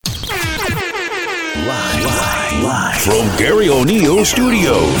Live from Gary O'Neill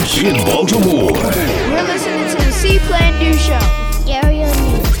Studios in Baltimore. You're listening to the C Plan Do Show with Gary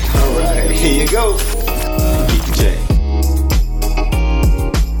O'Neill. All right, here you go. DJ.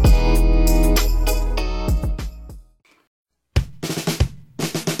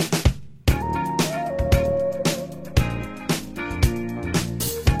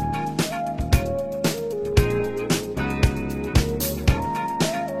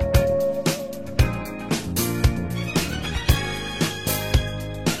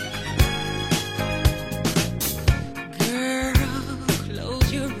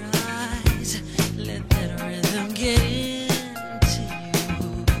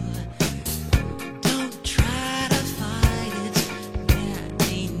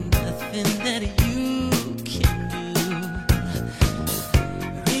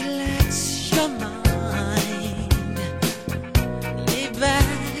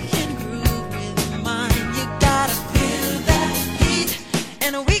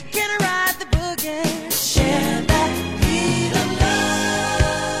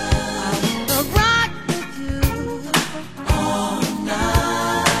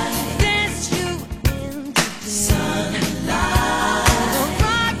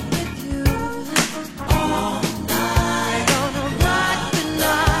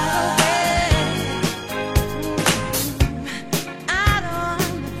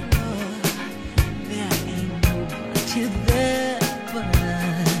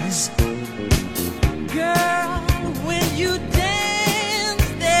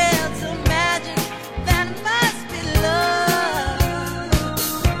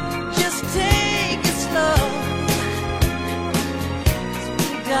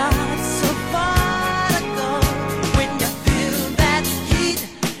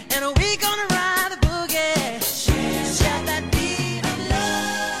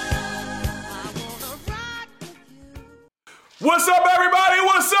 What's up, everybody?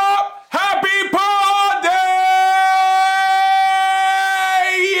 What's up? Happy Pod Day!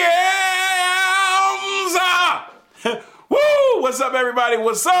 Yeah! Woo! What's up, everybody?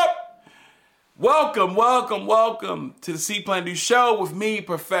 What's up? Welcome to the C Plan Do Show with me,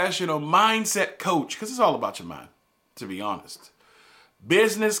 professional mindset coach, because it's all about your mind, to be honest.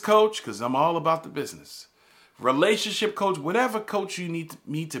 Business coach, because I'm all about the business. Relationship coach, whatever coach you need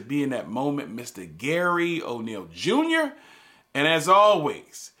me to be in that moment, Mr. Gary O'Neill Jr., and as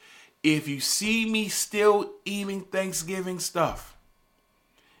always, if you see me still eating Thanksgiving stuff,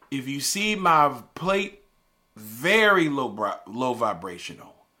 if you see my plate very low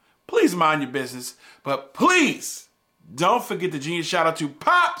vibrational, please mind your business. But please don't forget the genius shout out to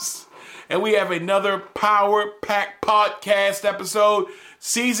Pops. And we have another Power Pack podcast episode,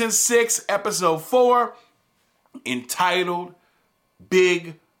 season 6, episode 4, entitled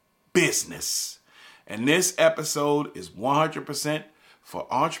Big Business. And this episode is 100% for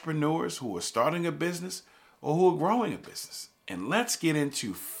entrepreneurs who are starting a business or who are growing a business. And let's get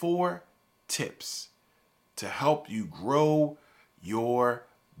into 4 tips to help you grow your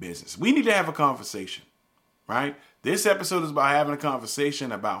business. We need to have a conversation, right? This episode is about having a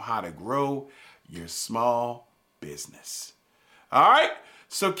conversation about how to grow your small business. All right?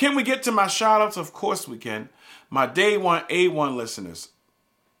 So can we get to my shout outs? Of course we can. My day one, A1 listeners,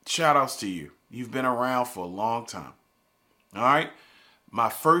 shout outs to you. You've been around for a long time. All right. My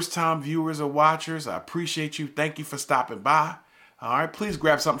first time viewers or watchers, I appreciate you. Thank you for stopping by. All right. Please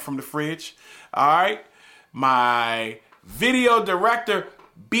grab something from the fridge. All right. My video director,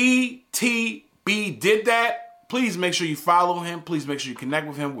 BTB, did that. Please make sure you follow him. Please make sure you connect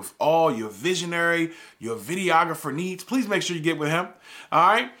with him with all your visionary, your videographer needs. Please make sure you get with him. All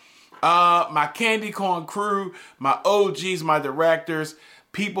right. My candy corn crew, my OGs, my directors,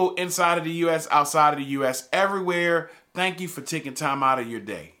 people inside of the U.S., outside of the U.S., everywhere, thank you for taking time out of your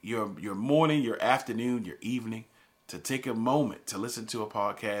day, your morning, your afternoon, your evening, to take a moment to listen to a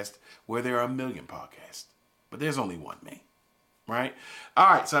podcast where there are a million podcasts. But there's only one me, right? All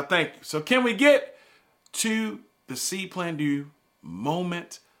right, so thank you. So can we get to the C Plan Do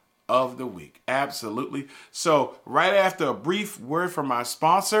moment of the week? Absolutely. So right after a brief word from my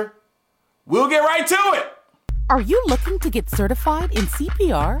sponsor, we'll get right to it. Are you looking to get certified in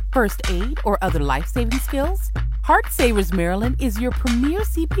CPR, first aid, or other life-saving skills? Heart Savers Maryland is your premier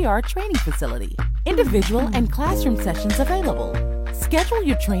CPR training facility. Individual and classroom sessions available. Schedule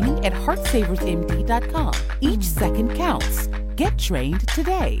your training at heartsaversmd.com. Each second counts. Get trained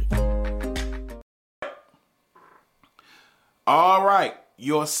today. All right,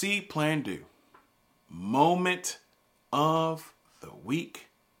 your C Plan Do moment of the week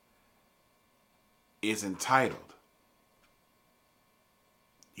is entitled,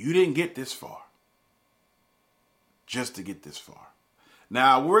 You Didn't Get This Far. just to get this far.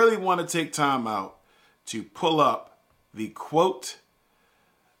 Now, I really want to take time out to pull up the quote.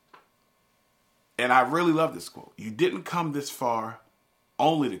 And I really love this quote. You didn't come this far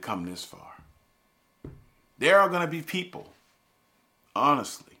only to come this far. There are going to be people,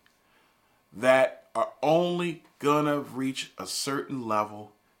 honestly, that are only going to reach a certain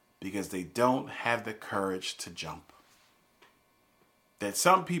level because they don't have the courage to jump. That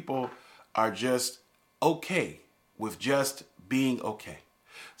some people are just okay with just being okay.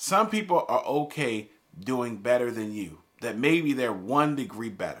 Some people are okay doing better than you. That maybe they're 1 degree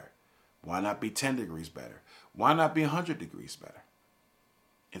better. Why not be 10 degrees better? Why not be 100 degrees better?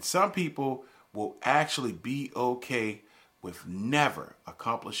 And some people will actually be okay with never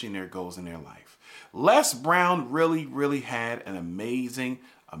accomplishing their goals in their life. Les Brown really had an amazing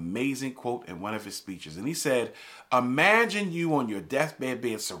quote in one of his speeches. And he said, imagine you on your deathbed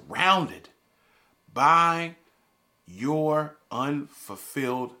being surrounded by your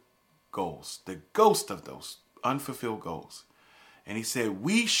unfulfilled goals, the ghost of those unfulfilled goals. And he said,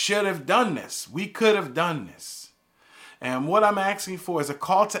 we should have done this. We could have done this. And what I'm asking for is a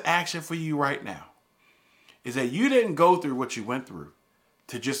call to action for you right now. Is that you didn't go through what you went through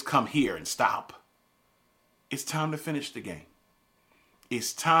to just come here and stop. It's time to finish the game.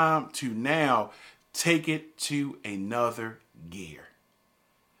 It's time to now take it to another gear.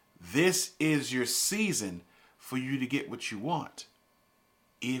 This is your season for you to get what you want,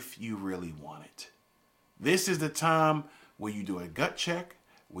 if you really want it. This is the time where you do a gut check,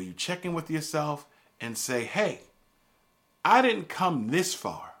 where you check in with yourself and say, hey, I didn't come this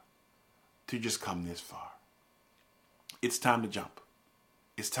far to just come this far. It's time to jump.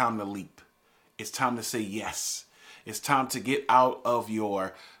 It's time to leap. It's time to say yes. It's time to get out of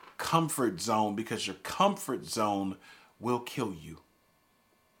your comfort zone, because your comfort zone will kill you.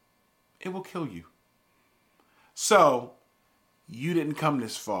 It will kill you. So you didn't come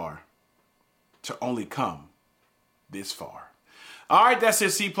this far to only come this far. All right, that's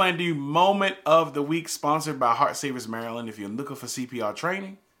your C Plan Do moment of the week, sponsored by Heart Savers Maryland. If you're looking for CPR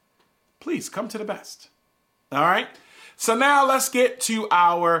training, please come to the best. All right. So now let's get to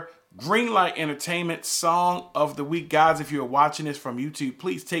our Greenlight Entertainment song of the week. Guys, if you're watching this from YouTube,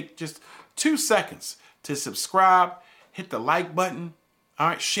 please take just 2 seconds to subscribe, hit the like button. All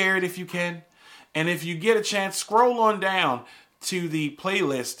right, share it if you can. And if you get a chance, scroll on down to the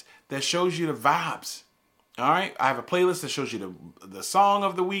playlist that shows you the vibes. All right, I have a playlist that shows you the song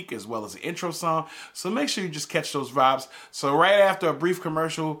of the week as well as the intro song. So make sure you just catch those vibes. So right after a brief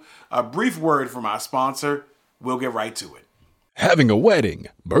commercial, a brief word from our sponsor, we'll get right to it. Having a wedding,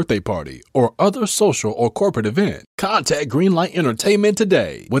 birthday party, or other social or corporate event? Contact Greenlight Entertainment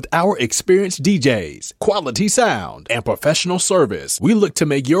today. With our experienced DJs, quality sound, and professional service, we look to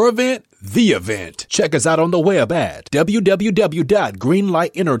make your event the event. Check us out on the web at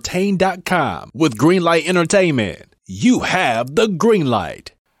www.greenlightentertain.com. With Greenlight Entertainment, you have the green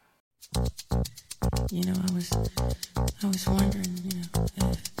light. You know, I was wondering,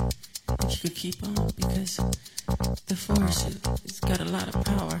 if you could keep on, because the force, it's got a lot of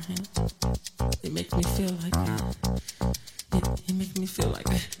power, and it makes me feel like it makes me feel like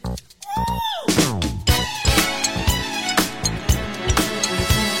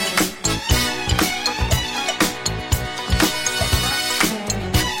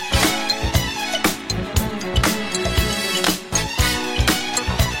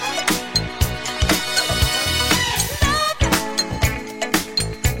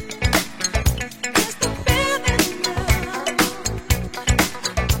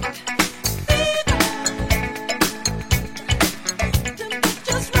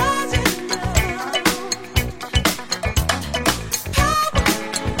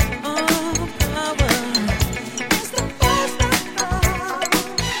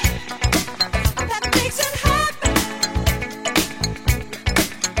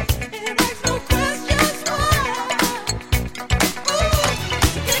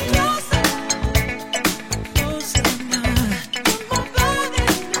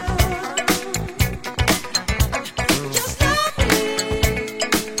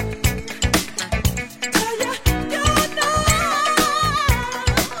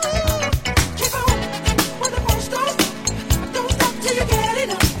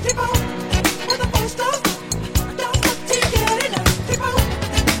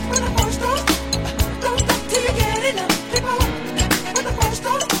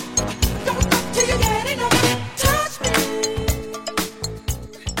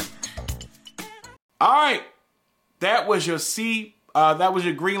That was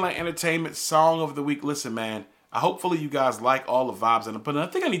your Greenlight Entertainment song of the week. Listen, man, hopefully you guys like all the vibes, and I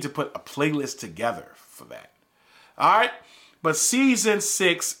think I need to put a playlist together for that. All right. But season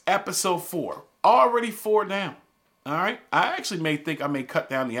 6, episode 4, already 4 down. All right. I actually I may cut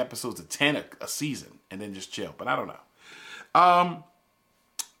down the episodes to 10 a season and then just chill, but I don't know.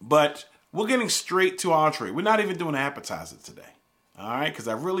 But we're getting straight to entree. We're not even doing an appetizer today. All right. Because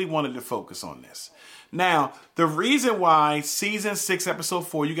I really wanted to focus on this. Now, the reason why season 6, episode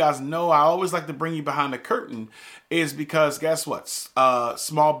 4, you guys know I always like to bring you behind the curtain is because guess what?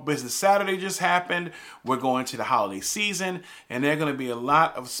 Small Business Saturday just happened. We're going to the holiday season, and there are going to be a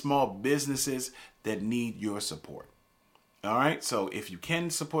lot of small businesses that need your support. All right. So if you can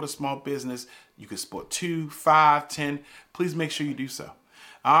support a small business, you can support 2, 5, 10. Please make sure you do so.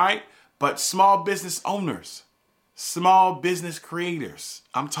 All right. But small business owners, small business creators,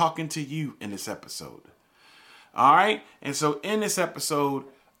 I'm talking to you in this episode. All right. And so in this episode,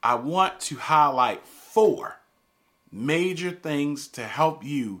 I want to highlight 4 major things to help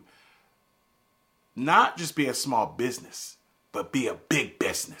you not just be a small business, but be a big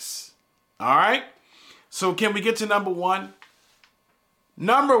business. All right. So can we get to number 1?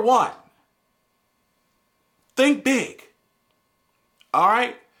 Number 1, think big. All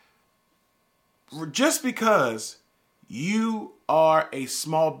right. Just because you are a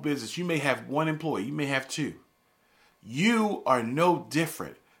small business, you may have 1 employee, you may have 2. You are no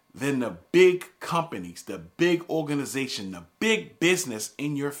different than the big companies, the big organization, the big business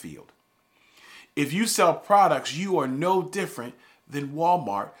in your field. If you sell products, you are no different than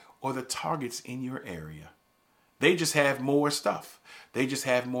Walmart or the Targets in your area. They just have more stuff. They just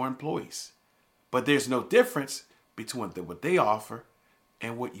have more employees. But there's no difference between what they offer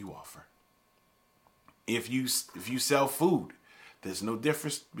and what you offer. If you sell food, there's no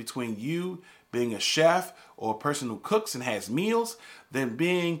difference between you being a chef or a person who cooks and has meals than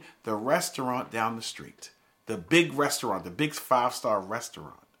being the restaurant down the street, the big restaurant, the big 5-star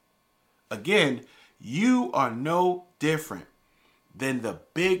restaurant. Again, you are no different than the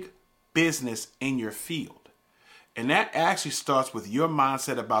big business in your field. And that actually starts with your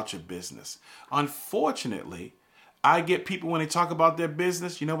mindset about your business. Unfortunately, I get people when they talk about their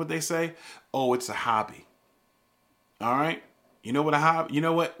business, you know what they say? Oh, it's a hobby. All right. You know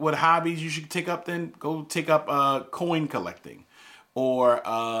what what hobbies you should take up then? Go take up coin collecting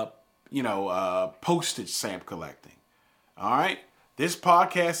or postage stamp collecting. All right. This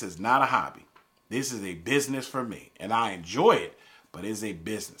podcast is not a hobby. This is a business for me, and I enjoy it, but it's a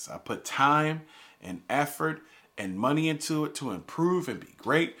business. I put time and effort and money into it to improve and be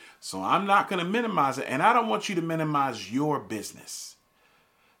great. So I'm not going to minimize it, and I don't want you to minimize your business.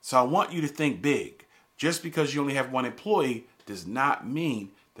 So I want you to think big. Just because you only have 1 employee does not mean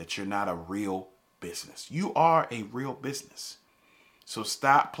that you're not a real business. You are a real business. So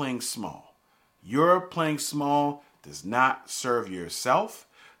stop playing small. Your playing small does not serve yourself,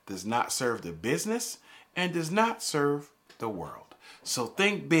 does not serve the business, and does not serve the world. So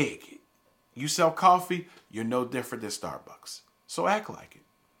think big. You sell coffee, you're no different than Starbucks. So act like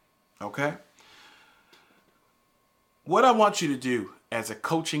it. Okay? What I want you to do as a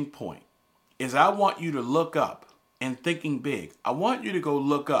coaching point is I want you to look up, and thinking big, I want you to go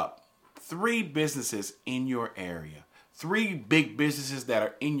look up 3 businesses in your area, 3 big businesses that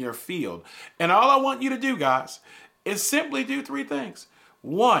are in your field. And all I want you to do, guys, is simply do 3 things.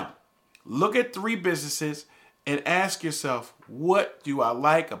 1, look at 3 businesses and ask yourself, what do I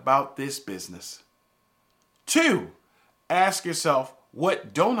like about this business? 2, ask yourself,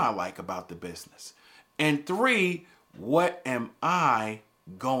 what don't I like about the business? And 3, what am I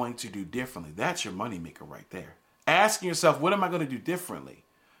going to do differently? That's your moneymaker right there. Asking yourself, what am I going to do differently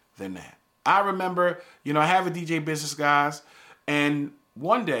than that? I remember, I have a DJ business, guys, and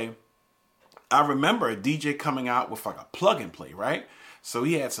one day I remember a DJ coming out with like a plug and play, right? So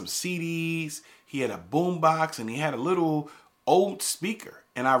he had some CDs, he had a boombox, and he had a little old speaker.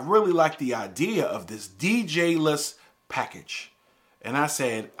 And I really liked the idea of this DJ-less package. And I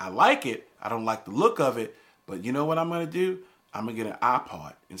said, I like it. I don't like the look of it, but you know what I'm going to do? I'm going to get an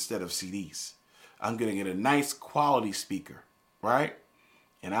iPod instead of CDs. I'm going to get a nice quality speaker, right?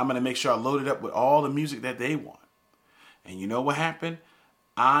 And I'm going to make sure I load it up with all the music that they want. And you know what happened?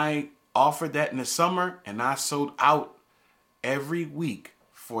 I offered that in the summer, and I sold out every week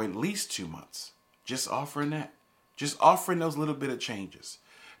for at least 2 months. Just offering that. Just offering those little bit of changes.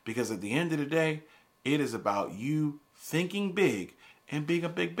 Because at the end of the day, it is about you thinking big and being a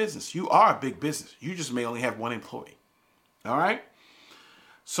big business. You are a big business. You just may only have 1 employee. All right?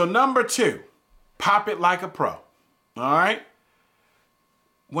 So number 2, pop it like a pro. All right?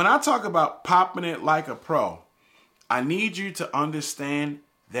 When I talk about popping it like a pro, I need you to understand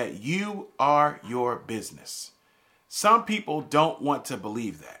that you are your business. Some people don't want to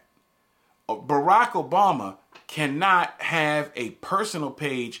believe that. Barack Obama cannot have a personal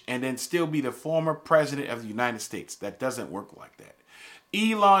page and then still be the former president of the United States. That doesn't work like that.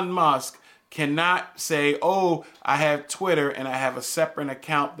 Elon Musk cannot say, oh, I have Twitter and I have a separate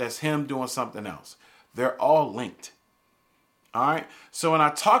account that's him doing something else. They're all linked. All right. So when I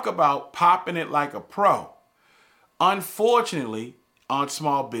talk about popping it like a pro, unfortunately, on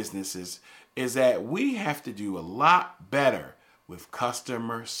small businesses, is that we have to do a lot better with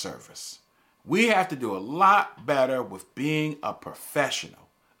customer service. We have to do a lot better with being a professional.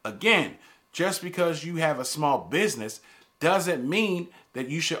 Again, just because you have a small business doesn't mean that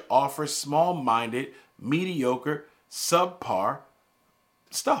you should offer small-minded, mediocre, subpar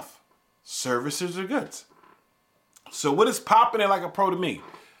stuff, services or goods. So what does popping it like a pro to me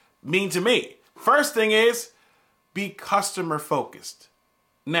mean to me? First thing is be customer focused.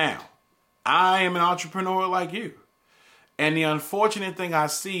 Now, I am an entrepreneur like you. And the unfortunate thing I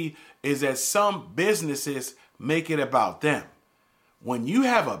see is that some businesses make it about them. When you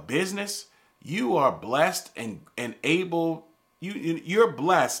have a business, you are blessed and able, you're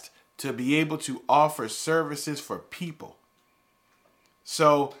blessed to be able to offer services for people.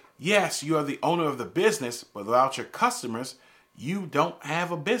 So yes, you are the owner of the business, but without your customers, you don't have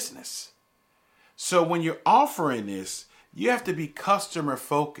a business. So when you're offering this, you have to be customer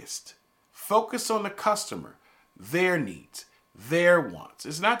focused. Focus on the customer, their needs, their wants.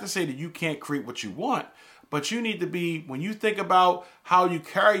 It's not to say that you can't create what you want, but you need to be, when you think about how you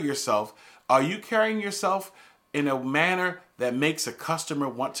carry yourself, are you carrying yourself in a manner that makes a customer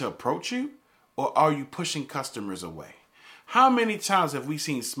want to approach you? Or are you pushing customers away? How many times have we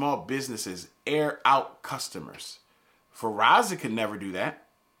seen small businesses air out customers? Verizon could never do that.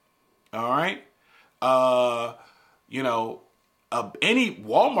 All right. Any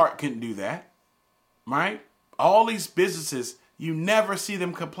Walmart couldn't do that. Right? All these businesses, you never see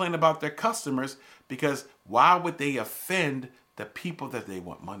them complain about their customers because why would they offend the people that they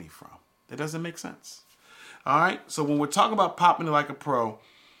want money from? That doesn't make sense. All right. So when we're talking about popping it like a pro,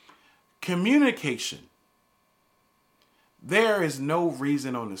 communication, there is no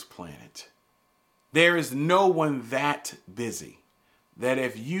reason on this planet, there is no one that busy that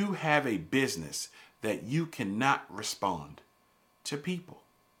if you have a business that you cannot respond to people.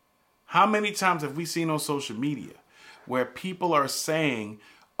 How many times have we seen on social media where people are saying,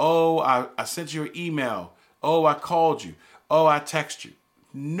 oh, I sent you an email. Oh, I called you. Oh, I text you.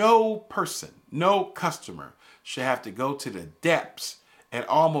 No person, no customer should have to go to the depths and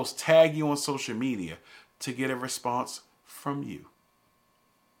almost tag you on social media to get a response from you.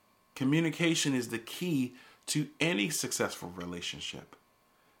 Communication is the key to any successful relationship.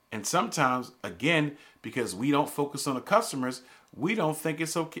 And sometimes, again, because we don't focus on the customers, we don't think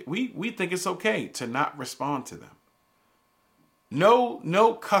it's okay. We think it's okay to not respond to them.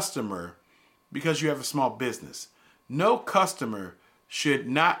 No customer, because you have a small business, no customer should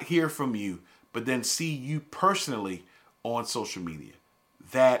not hear from you, but then see you personally on social media.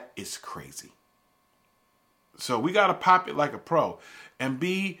 That is crazy. So we got to pop it like a pro and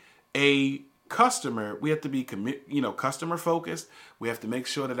be a customer. We have to be, customer focused. We have to make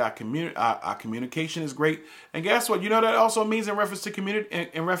sure that our communication is great. And guess what? You know that also means in reference to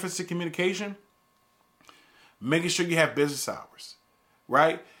communication, making sure you have business hours,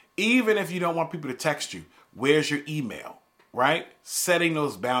 right? Even if you don't want people to text you, where's your email, right? Setting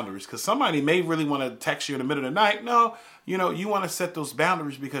those boundaries, because somebody may really want to text you in the middle of the night. No, you want to set those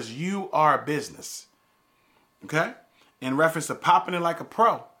boundaries because you are a business. Okay? In reference to popping it like a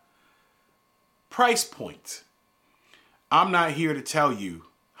pro. Price point. I'm not here to tell you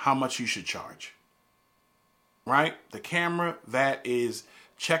how much you should charge. Right? The camera that is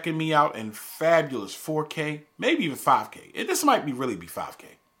checking me out in fabulous 4K, maybe even 5K. This might really be 5K,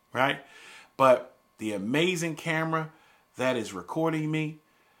 right? But the amazing camera that is recording me,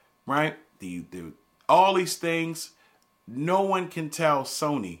 right? All these things, no one can tell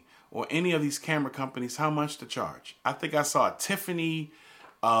Sony or any of these camera companies how much to charge. I think I saw a Tiffany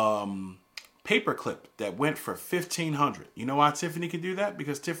paperclip that went for $1,500. You know why Tiffany could do that?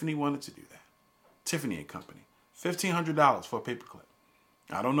 Because Tiffany wanted to do that. Tiffany and Company. $1,500 for a paperclip.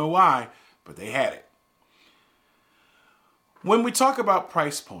 I don't know why, but they had it. When we talk about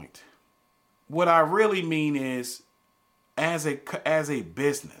price point, what I really mean is, as a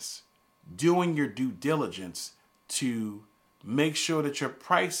business, doing your due diligence to make sure that your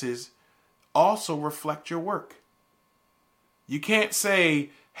prices also reflect your work. You can't say,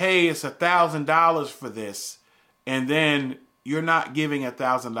 hey, it's $1,000 for this, and then you're not giving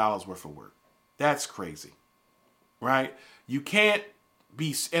 $1,000 worth of work. That's crazy, right? You can't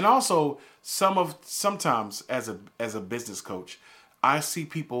be, and also sometimes as a business coach, I see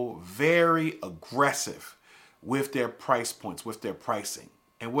people very aggressive with their price points, with their pricing.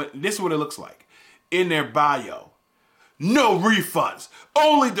 And this is what it looks like. In their bio, no refunds,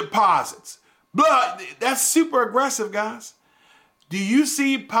 only deposits. Blah, that's super aggressive, guys. Do you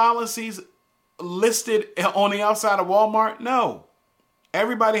see policies listed on the outside of Walmart? No.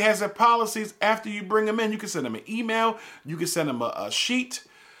 Everybody has their policies after you bring them in. You can send them an email. You can send them a sheet.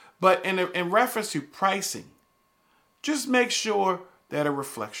 But in reference to pricing, just make sure that it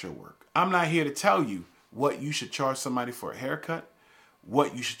reflects your work. I'm not here to tell you what you should charge somebody for a haircut,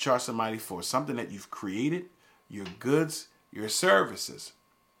 what you should charge somebody for something that you've created, your goods, your services.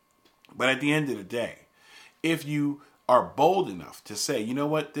 But at the end of the day, if you are bold enough to say, you know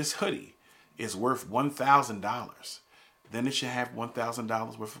what, this hoodie is worth $1,000, then it should have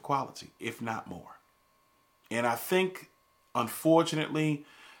 $1,000 worth of quality, if not more. And I think, unfortunately,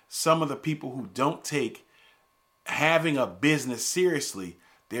 some of the people who don't take having a business seriously,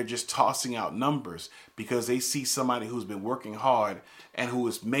 they're just tossing out numbers because they see somebody who's been working hard and who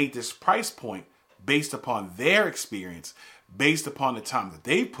has made this price point based upon their experience, based upon the time that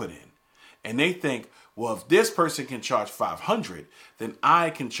they put in. And they think, well, if this person can charge $500, then I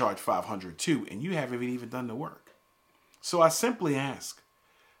can charge $500 too. And you haven't even done the work. So I simply ask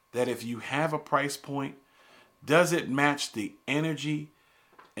that if you have a price point, does it match the energy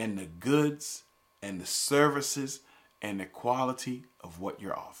and the goods and the services and the quality of what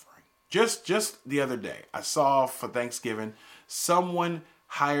you're offering? Just the other day, I saw for Thanksgiving, someone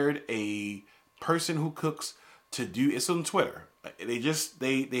hired a person who cooks to do, it's on Twitter.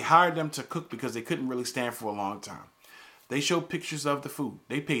 They hired them to cook because they couldn't really stand for a long time. They showed pictures of the food.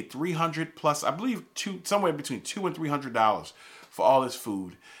 They paid $300 plus, I believe, somewhere between $200 and $300 for all this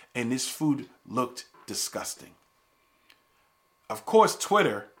food. And this food looked disgusting. Of course,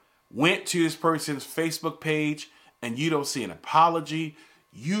 Twitter went to this person's Facebook page and you don't see an apology.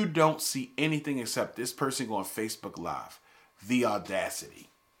 You don't see anything except this person going Facebook Live. The audacity.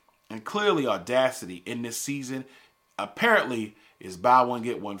 And clearly audacity in this season apparently is buy one,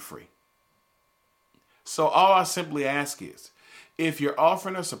 get one free. So all I simply ask is, if you're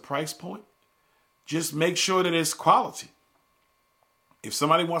offering us a price point, just make sure that it's quality. If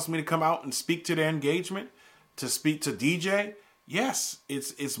somebody wants me to come out and speak to their engagement, to speak to DJ, yes,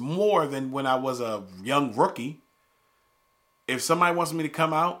 it's more than when I was a young rookie. If somebody wants me to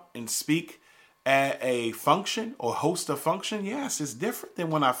come out and speak at a function or host a function, yes, it's different than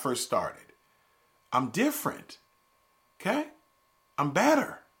when I first started. I'm different. Okay? I'm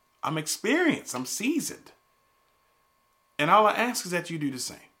better. I'm experienced. I'm seasoned. And all I ask is that you do the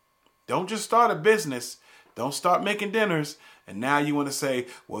same. Don't just start a business. Don't start making dinners. And now you want to say,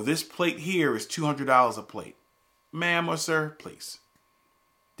 well, this plate here is $200 a plate. Ma'am or sir, please.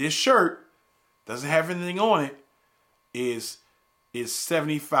 This shirt doesn't have anything on it, is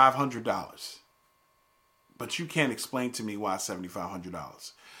 $7,500. But you can't explain to me why it's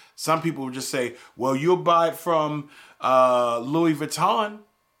 $7,500. Some people will just say, well, you'll buy it from Louis Vuitton.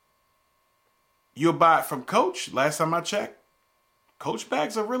 You'll buy it from Coach. Last time I checked, Coach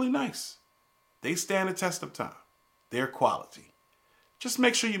bags are really nice. They stand the test of time. They're quality. Just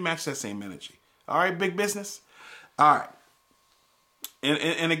make sure you match that same energy. All right, big business? All right.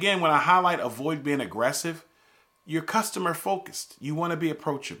 And again, when I highlight avoid being aggressive, you're customer focused. You want to be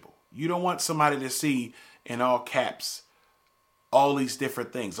approachable. You don't want somebody to see in all caps all these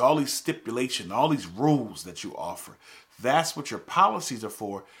different things, all these stipulations, all these rules that you offer. That's what your policies are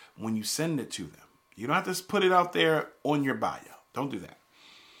for when you send it to them. You don't have to just put it out there on your bio. Don't do that.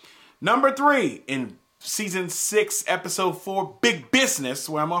 Number 3, in season 6, episode 4, Big Business,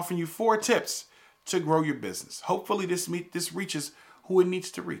 where I'm offering you 4 tips to grow your business. Hopefully this reaches who it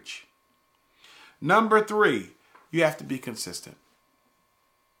needs to reach. Number 3, you have to be consistent.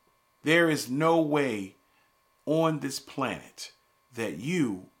 There is no way on this planet that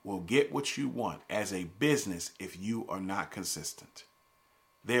you will get what you want as a business if you are not consistent.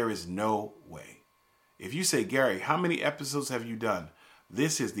 There is no way. If you say, Gary, how many episodes have you done?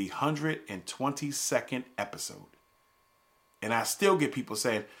 This is the 122nd episode. And I still get people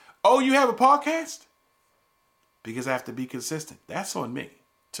saying, oh, you have a podcast? Because I have to be consistent. That's on me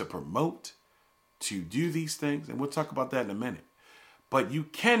to promote, to do these things. And we'll talk about that in a minute. But you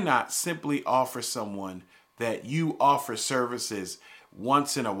cannot simply offer someone that you offer services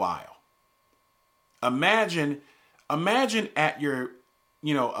once in a while. Imagine at your,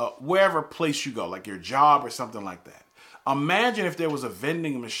 wherever place you go, like your job or something like that. Imagine if there was a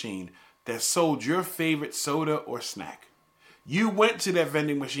vending machine that sold your favorite soda or snack. You went to that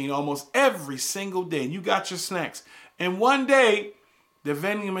vending machine almost every single day and you got your snacks. And one day, the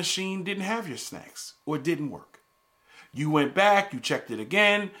vending machine didn't have your snacks or it didn't work. You went back, you checked it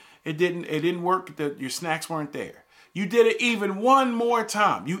again, It didn't work. Your snacks weren't there. You did it even one more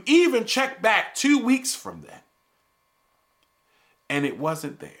time. You even checked back 2 weeks from then. And it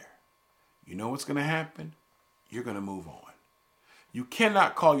wasn't there. You know what's going to happen? You're going to move on. You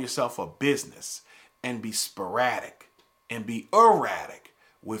cannot call yourself a business and be sporadic and be erratic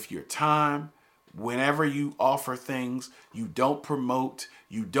with your time. Whenever you offer things, you don't promote,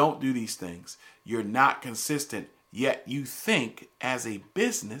 you don't do these things. You're not consistent, yet you think as a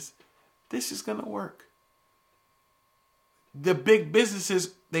business, this is going to work. The big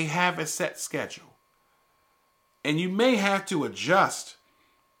businesses, they have a set schedule. And you may have to adjust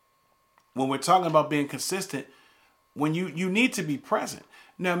when we're talking about being consistent, when you need to be present.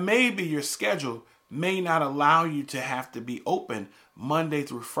 Now, maybe your schedule may not allow you to have to be open Monday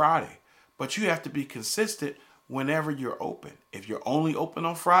through Friday, but you have to be consistent whenever you're open. If you're only open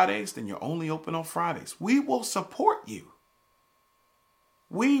on Fridays, then you're only open on Fridays. We will support you.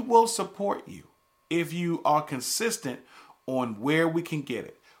 We will support you if you are consistent on where we can get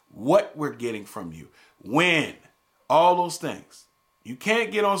it, what we're getting from you, when, all those things. You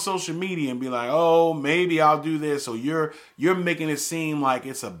can't get on social media and be like, oh, maybe I'll do this. So you're making it seem like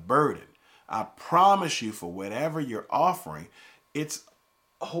it's a burden. I promise you, for whatever you're offering, it's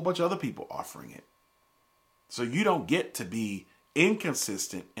a whole bunch of other people offering it. So you don't get to be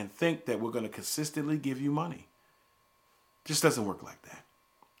inconsistent and think that we're going to consistently give you money. It just doesn't work like that.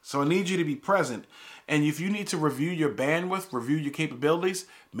 So I need you to be present. And if you need to review your bandwidth, review your capabilities,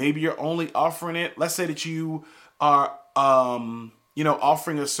 maybe you're only offering it. Let's say that you are,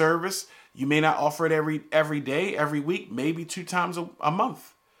 offering a service. You may not offer it every day, every week, maybe 2 times a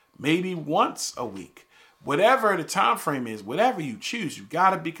month, maybe once a week. Whatever the time frame is, whatever you choose, you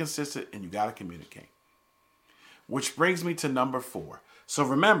got to be consistent and you got to communicate. Which brings me to number 4. So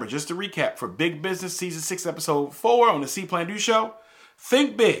remember, just to recap, for Big Business Season 6, Episode 4 on the C Plan Do Show,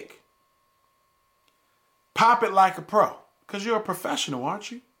 think big. Pop it like a pro, because you're a professional,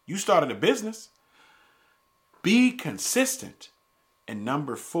 aren't you? You started a business. Be consistent. And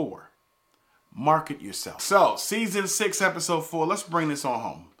number 4, market yourself. So, Season 6, Episode 4, let's bring this on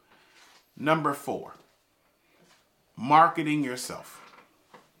home. Number 4, marketing yourself.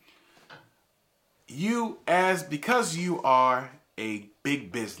 Because you are a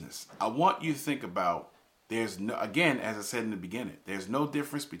big business, I want you to think about, as I said in the beginning, there's no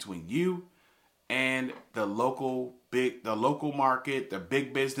difference between you and the local market, the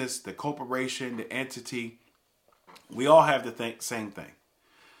big business, the corporation, the entity. We all have the same thing.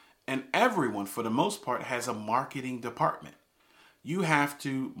 And everyone, for the most part, has a marketing department. You have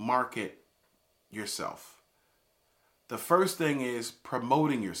to market yourself. The first thing is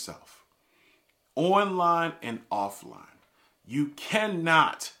promoting yourself, online and offline. You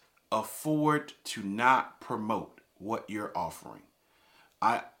cannot afford to not promote what you're offering.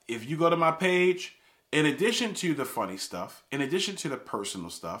 If you go to my page, in addition to the funny stuff, in addition to the personal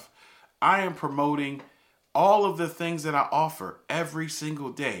stuff, I am promoting all of the things that I offer every single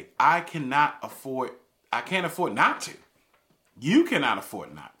day. I can't afford not to. You cannot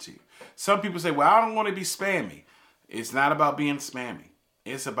afford not to. Some people say, well, I don't want to be spammy. It's not about being spammy.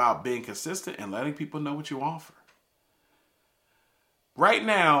 It's about being consistent and letting people know what you offer. Right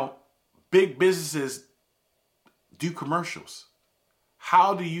now, big businesses do commercials.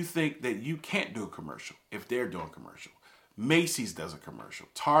 How do you think that you can't do a commercial if they're doing a commercial? Macy's does a commercial.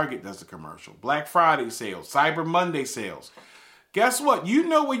 Target does a commercial. Black Friday sales. Cyber Monday sales. Guess what? You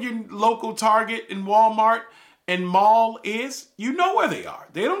know where your local Target and Walmart and mall is? You know where they are.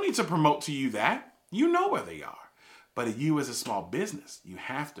 They don't need to promote to you that. You know where they are. But you as a small business, you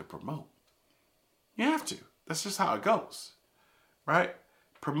have to promote. You have to. That's just how it goes. Right?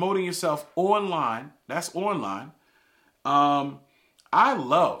 Promoting yourself online. That's online. I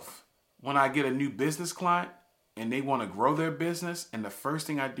love when I get a new business client and they want to grow their business, and the first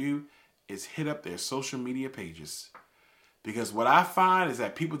thing I do is hit up their social media pages. Because what I find is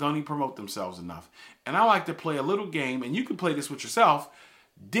that people don't even promote themselves enough. And I like to play a little game, and you can play this with yourself.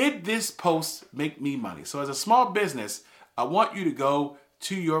 Did this post make me money? So as a small business, I want you to go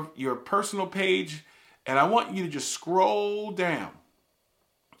to your personal page, and I want you to just scroll down.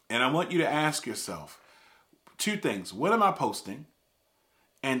 And I want you to ask yourself 2 things. What am I posting?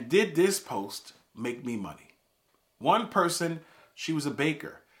 And did this post make me money? One person, she was a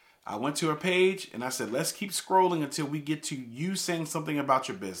baker. I went to her page and I said, let's keep scrolling until we get to you saying something about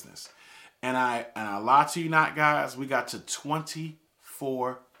your business. And I lie to you not, guys, we got to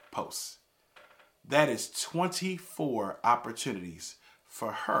 24 posts. That is 24 opportunities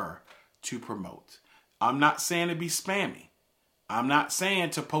for her to promote. I'm not saying to be spammy. I'm not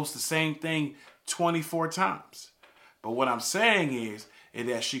saying to post the same thing 24 times. But what I'm saying is and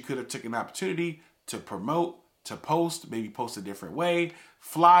that she could have taken an opportunity to promote, to post, maybe post a different way,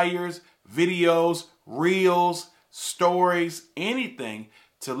 flyers, videos, reels, stories, anything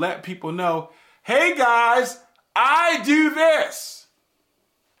to let people know, hey guys, I do this.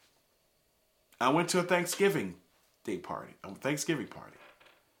 I went to a Thanksgiving party.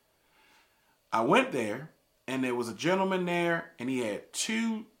 I went there, and there was a gentleman there, and he had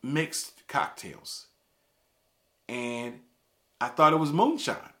 2 mixed cocktails. And I thought it was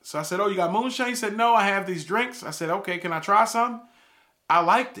moonshine. So I said, oh, you got moonshine? He said, no, I have these drinks. I said, okay, can I try some? I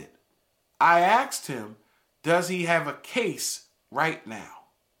liked it. I asked him, does he have a case right now?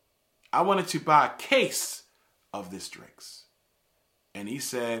 I wanted to buy a case of this drinks. And he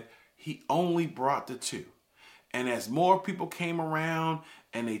said he only brought the 2. And as more people came around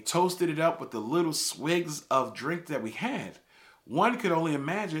and they toasted it up with the little swigs of drink that we had, one could only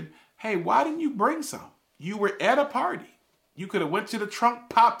imagine, hey, why didn't you bring some? You were at a party. You could have went to the trunk,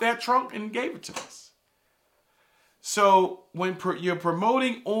 popped that trunk, and gave it to us. So when you're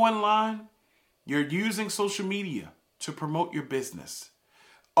promoting online, you're using social media to promote your business.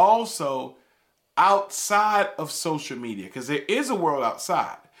 Also, outside of social media, because there is a world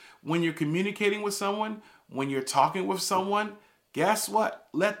outside. When you're communicating with someone, when you're talking with someone, guess what?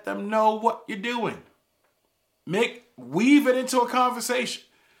 Let them know what you're doing. Weave it into a conversation.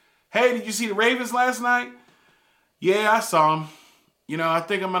 Hey, did you see the Ravens last night? Yeah, I saw them. I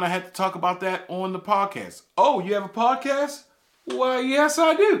think I'm going to have to talk about that on the podcast. Oh, you have a podcast? Why, yes,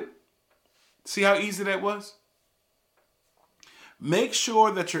 I do. See how easy that was? Make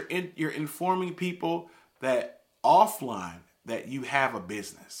sure that you're informing people that offline that you have a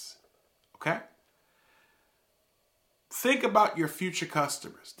business. Okay? Think about your future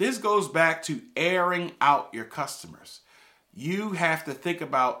customers. This goes back to airing out your customers. You have to think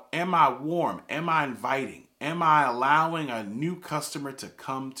about, am I warm? Am I inviting? Am I allowing a new customer to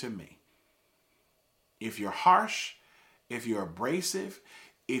come to me? If you're harsh, if you're abrasive,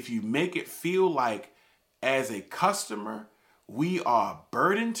 if you make it feel like as a customer, we are a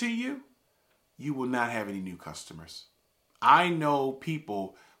burden to you, you will not have any new customers. I know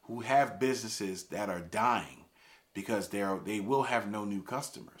people who have businesses that are dying because they will have no new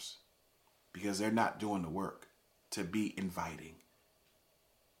customers because they're not doing the work to be inviting.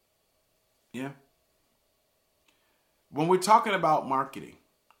 Yeah. When we're talking about marketing,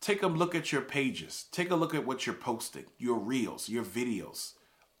 take a look at your pages. Take a look at what you're posting, your reels, your videos,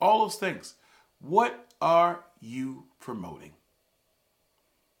 all those things. What are you promoting?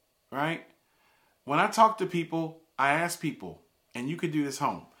 Right? When I talk to people, I ask people, and you could do this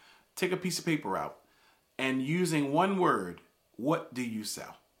home, take a piece of paper out and using one word, what do you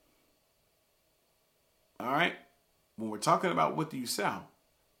sell? All right? When we're talking about what do you sell,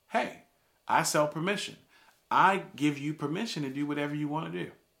 hey, I sell permission. I give you permission to do whatever you want to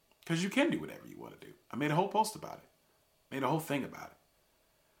do because you can do whatever you want to do. I made a whole post about it, made a whole thing about it.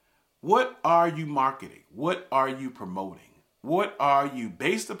 What are you marketing? What are you promoting? What are you,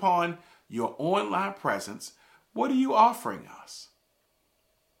 based upon your online presence, what are you offering us?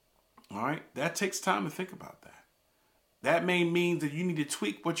 All right, that takes time to think about that. That may mean that you need to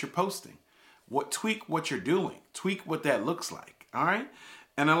tweak what you're posting, tweak what you're doing, tweak what that looks like. All right,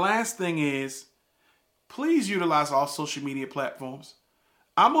 and the last thing is, please utilize all social media platforms.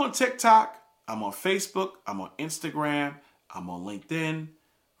 I'm on TikTok, I'm on Facebook, I'm on Instagram, I'm on LinkedIn,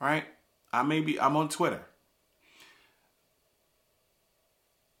 right? I'm on Twitter.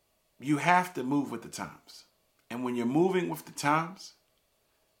 You have to move with the times. And when you're moving with the times,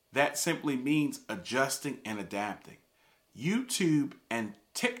 that simply means adjusting and adapting. YouTube and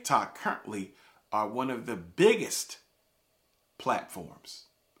TikTok currently are one of the biggest platforms.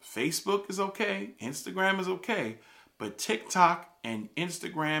 Facebook is okay, Instagram is okay, but TikTok and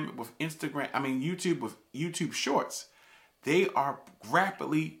YouTube with YouTube Shorts, they are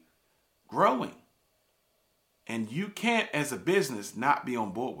rapidly growing. And you can't, as a business, not be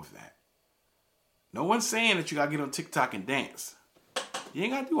on board with that. No one's saying that you got to get on TikTok and dance. You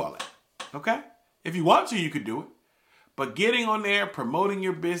ain't got to do all that, okay? If you want to, you could do it. But getting on there, promoting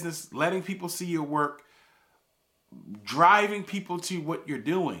your business, letting people see your work, driving people to what you're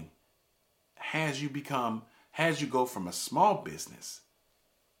doing has you go from a small business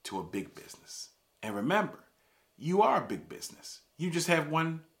to a big business. And remember, you are a big business. You just have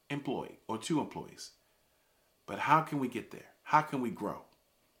one employee or two employees. But how can we get there? How can we grow?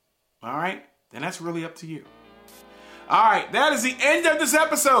 All right? Then that's really up to you. All right, that is the end of this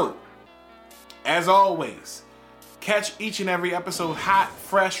episode. As always, catch each and every episode hot,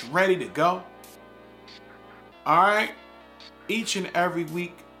 fresh, ready to go. All right? Each and every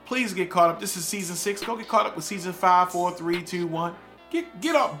week, please get caught up. This is season 6. Go get caught up with season 5, 4, 3, 2, 1.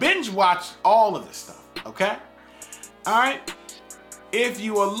 Get up, binge watch all of this stuff, okay? All right? If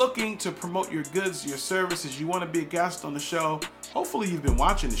you are looking to promote your goods, your services, you want to be a guest on the show, hopefully you've been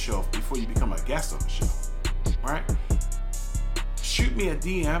watching the show before you become a guest on the show, all right? Shoot me a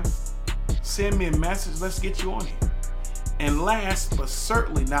DM, send me a message, let's get you on here. And last, but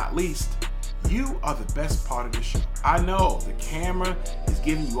certainly not least, you are the best part of the show. I know the camera is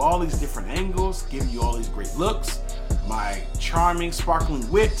giving you all these different angles, giving you all these great looks, my charming, sparkling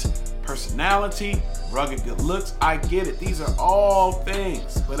wit, personality, rugged good looks. I get it. These are all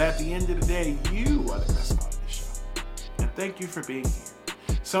things. But at the end of the day, you are the best part of the show. And thank you for being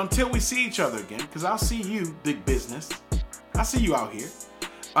here. So until we see each other again, because I'll see you, big business. I'll see you out here.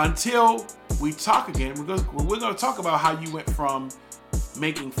 Until we talk again, we're going to talk about how you went from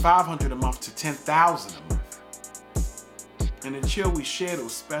making $500 a month to $10,000 a month. And until we share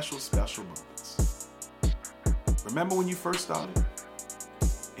those special moments. Remember when you first started?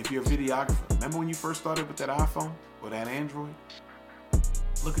 If you're a videographer, remember when you first started with that iPhone or that Android?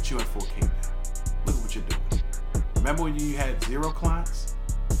 Look at you at 4K now. Look at what you're doing. Remember when you had 0 clients?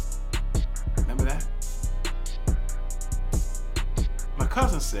 Remember that? My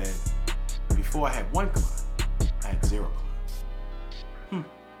cousin said, before I had 1 client, I had 0 clients.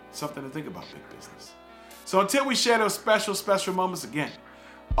 Something to think about, big business. So until we share those special moments again,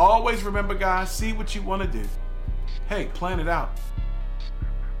 always remember, guys, see what you want to do. Hey, plan it out.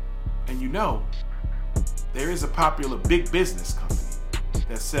 And you know, there is a popular big business company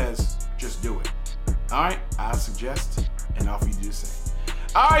that says, just do it. All right, I suggest, and off you do the same.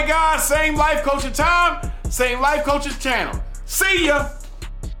 All right, guys, same Life Coaching time, same Life Coaches channel. See ya.